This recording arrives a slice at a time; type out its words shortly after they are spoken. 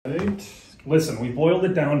Listen, we boiled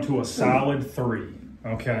it down to a solid 3,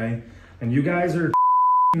 okay? And you guys are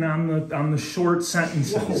on the short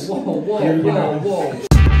sentences. Whoa.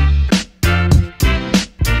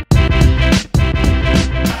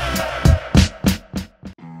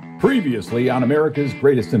 Previously on America's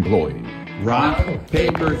Greatest Employee. Rock,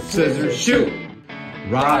 paper, scissors, shoot.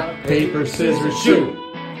 Rock, paper, scissors, shoot.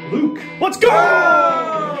 Luke, let's go!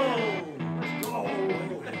 Let's go!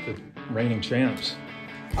 The reigning champs.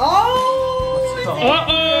 Oh! Let's go.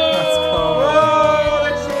 Oh,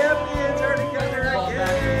 the champions are together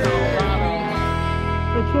again!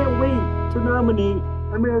 I can't wait to nominate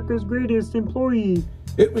America's Greatest Employee.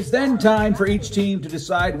 It was then time for each team to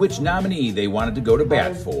decide which nominee they wanted to go to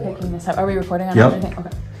bat for. Picking this up. Are we recording on everything? Okay.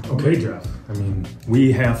 Okay, Jeff. I mean,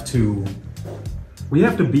 we have to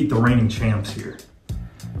beat the reigning champs here.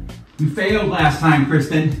 You failed last time,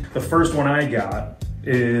 Kristen. The first one I got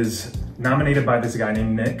is nominated by this guy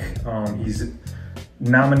named Nick. He's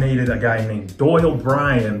nominated a guy named Doyle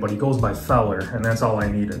Bryan, but he goes by Feller, and that's all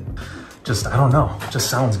I needed. Just, I don't know, just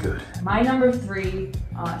sounds good. My number 3,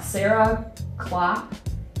 Sarah Klopp,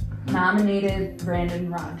 nominated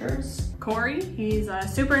Brandon Rogers. Corey, he's a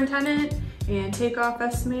superintendent and takeoff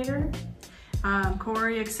estimator.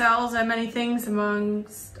 Corey excels at many things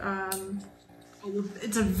amongst,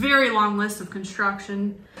 it's a very long list of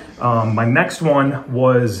construction. My next one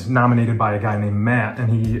was nominated by a guy named Matt,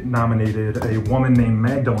 and he nominated a woman named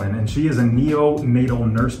Magdalene, and she is a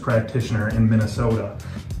neonatal nurse practitioner in Minnesota.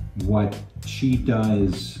 What she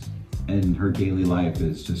does in her daily life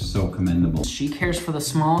is just so commendable. She cares for the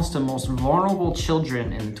smallest and most vulnerable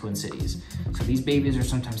children in the Twin Cities. So these babies are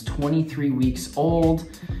sometimes 23 weeks old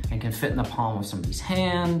and can fit in the palm of somebody's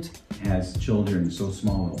hand. Has children so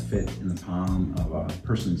small it'll fit in the palm of a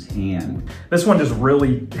person's hand. This one just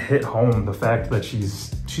really hit home, the fact that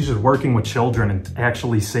she's just working with children and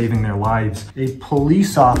actually saving their lives. A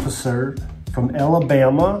police officer from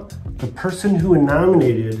Alabama. The person who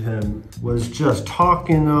nominated him was just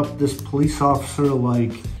talking up this police officer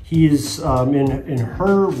like he is, in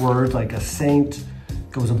her words, like a saint,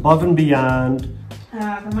 goes above and beyond.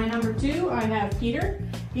 For my number 2, I have Peter.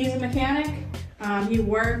 He's a mechanic. He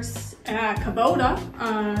works at Kubota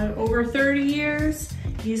over 30 years.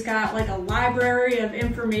 He's got like a library of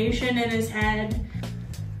information in his head.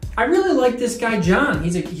 I really like this guy, John.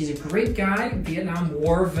 He's a great guy, Vietnam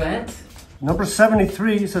War vet. Number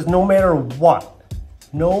 73 says no matter what,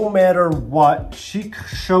 she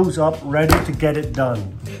shows up ready to get it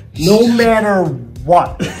done. No matter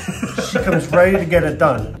what, she comes ready to get it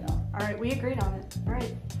done. All right, we agreed on it. All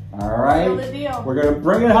right. All right, Seal the deal. we're gonna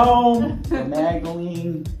bring it home.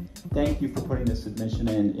 Magdalene, thank you for putting this submission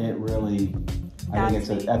in. It really, I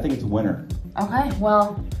think it's a winner. Okay,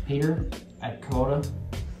 well. Peter at Kubota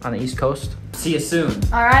on the East Coast. See you soon.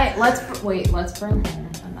 All right, let's bring her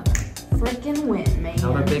another freaking win, man.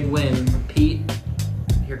 Another big win. Pete,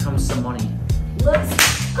 here comes some money.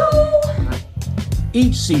 Let's go!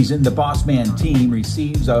 Each season, the Bossman team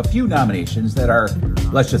receives a few nominations that are,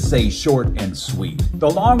 let's just say, short and sweet. The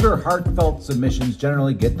longer, heartfelt submissions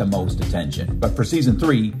generally get the most attention. But for season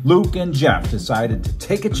 3, Luke and Jeff decided to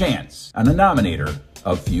take a chance on a nominator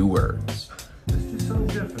of few words. Let's do something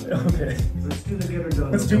different. Okay. Let's do the get her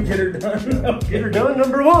done. Let's do get her done. Okay. Get her done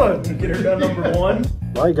number 1. Get her done number 1.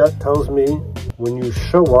 My gut tells me when you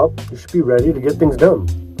show up, you should be ready to get things done.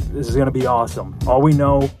 This is gonna be awesome. All we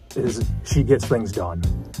know is she gets things done.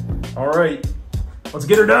 All right, let's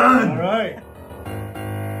get her done. All right.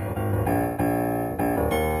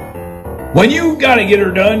 When you gotta get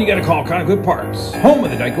her done, you gotta call Conequip Parts, home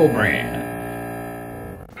of the Dyko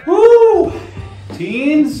brand. Woo!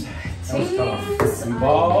 Teens, Teams. we've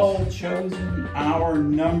all chosen our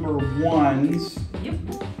number 1s. Yep.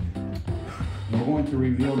 We're going to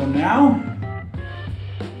reveal them now.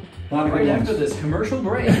 A lot of Right good after ones. this commercial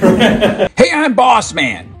break. Hey, I'm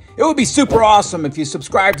Bossman. It would be super awesome if you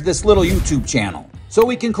subscribe to this little YouTube channel so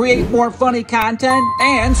we can create more funny content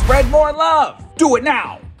and spread more love. Do it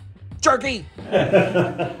now. Jerky.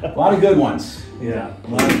 A lot of good ones. Yeah. A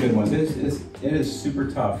lot of good ones. It is super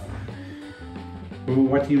tough.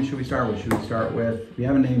 What team should we start with? Should we start with, we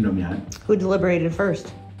haven't named them yet. Who deliberated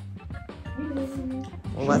first?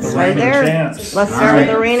 Well, let's The start reigning there. champs. Let's start with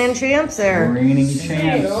the reigning champs there. Reigning So,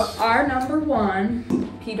 champs. our number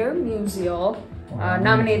 1, Peter Musial,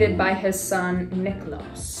 nominated by his son,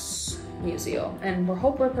 Niklas Musial. And we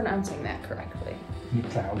hope we're pronouncing that correctly.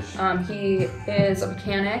 He is a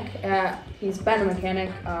mechanic he's been a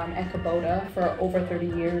mechanic at Kubota for over 30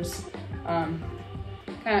 years. Kind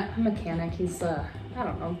of a mechanic. He's I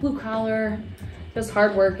don't know, blue collar, just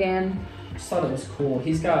hardworking. just thought it was cool.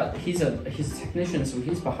 He's a technician, so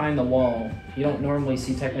he's behind the wall. You don't normally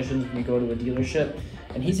see technicians when you go to a dealership.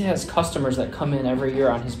 And he has customers that come in every year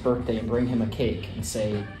on his birthday and bring him a cake and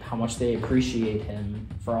say how much they appreciate him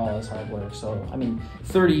for all his hard work. So, I mean,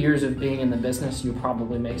 30 years of being in the business, you'll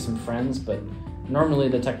probably make some friends, but normally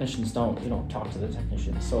the technicians you don't talk to the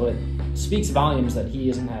technicians. So it speaks volumes that he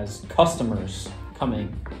isn't has customers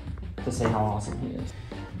coming to say how awesome he is.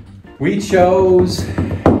 We chose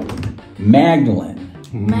Magdalene,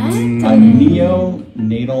 a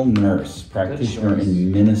neonatal nurse practitioner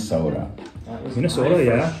in Minnesota. Minnesota,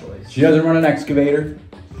 yeah. She doesn't run an excavator.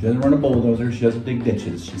 She doesn't run a bulldozer. She doesn't dig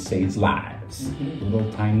ditches. She saves lives.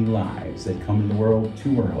 Little tiny lives that come into the world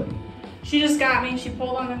too early. She just got me. She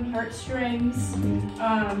pulled on them heartstrings.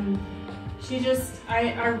 I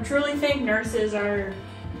truly think nurses are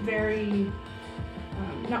very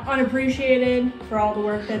unappreciated for all the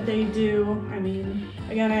work that they do. I mean,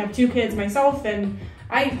 again, I have 2 kids myself, and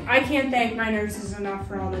I can't thank my nurses enough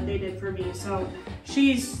for all that they did for me. So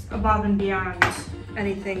she's above and beyond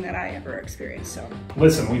anything that I ever experienced. So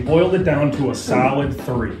listen, we boiled it down to a solid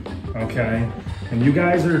 3, okay? And you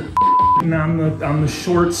guys are on the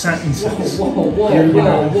short sentences.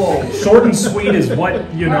 Whoa. Short and sweet is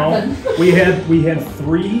what, you know. We had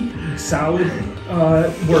 3 solid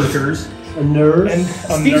workers. A nurse. And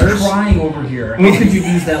Steve's crying over here. How could you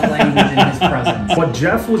use that language in his presence? But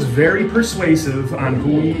Jeff was very persuasive on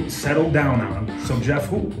who he settled down on. So Jeff,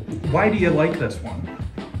 why do you like this one?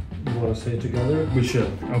 You want to say it together? We should.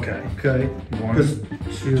 Okay. 1,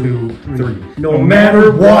 2, 3. No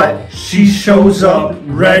matter what, she shows up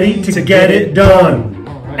ready to get it done.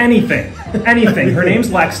 Right. Anything. Her name's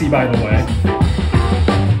Lexi, by the way.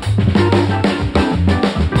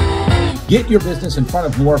 Get your business in front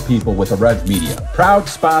of more people with Rev Media, proud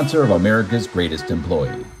sponsor of America's Greatest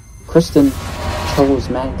Employee. Kristen chose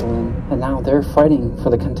Magdalene, and now they're fighting for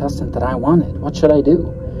the contestant that I wanted. What should I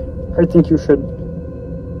do? I think you should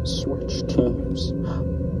switch teams.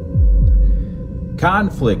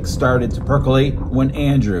 Conflict started to percolate when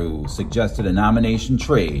Andrew suggested a nomination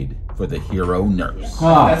trade for the hero nurse.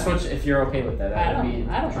 That's what, if you're okay with that, I don't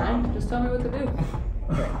mind. Just tell me what to do.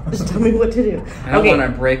 Just tell me what to do. I don't want to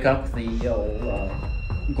break up the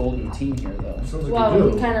golden team here, though. Well,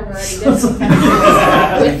 we kind of already did with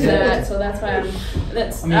that, so that's why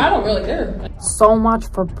I don't really care. So much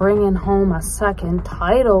for bringing home a second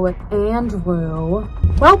title with Andrew.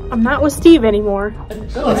 well, I'm not with Steve anymore. I'll be a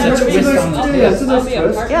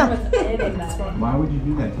partner with Ed in that one. Why would you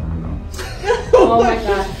do that to her, though? Oh my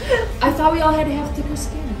god. I thought we all had to have thicker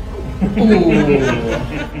skin.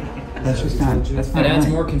 That's just not. That's not. It adds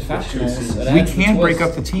right. more confessions. We can't break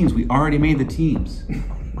up the teams. We already made the teams.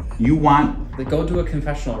 You want? Go do a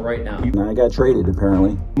confessional right now. I got traded,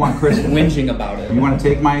 apparently. You want Chris whinging about it. You want to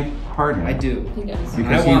take my partner? I do. Yes.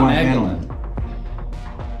 Because he wants Madeline.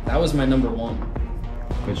 That was my number 1.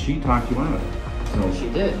 But she talked you out of it. So She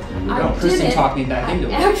did. I Kristen didn't. talked me back into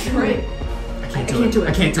it. Actually, I can't do it.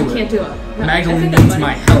 I can't do it. No, Magdalene needs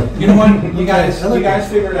my help. you know what? You guys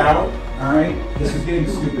figure it out. All right. This is getting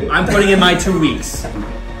stupid. I'm putting in my 2 weeks. You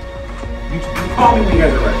call me when you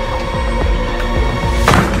guys are ready.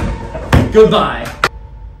 Goodbye.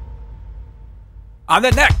 On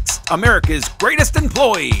the next America's Greatest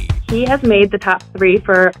Employee. He has made the top 3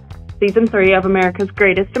 for season 3 of America's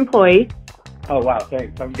Greatest Employee. Oh, wow,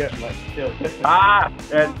 thanks. I'm getting like chills.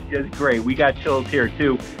 That's great. We got chills here,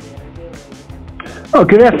 too. Oh,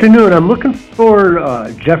 good afternoon. I'm looking for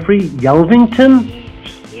Jeffrey Yelvington.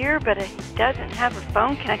 Here, but he doesn't have a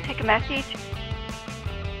phone. Can I take a message?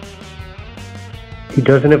 He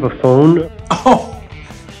doesn't have a phone? Oh,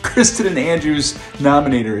 Kristen and Andrew's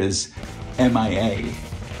nominator is MIA.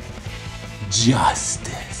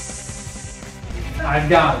 Justice. I've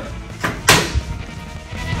got it.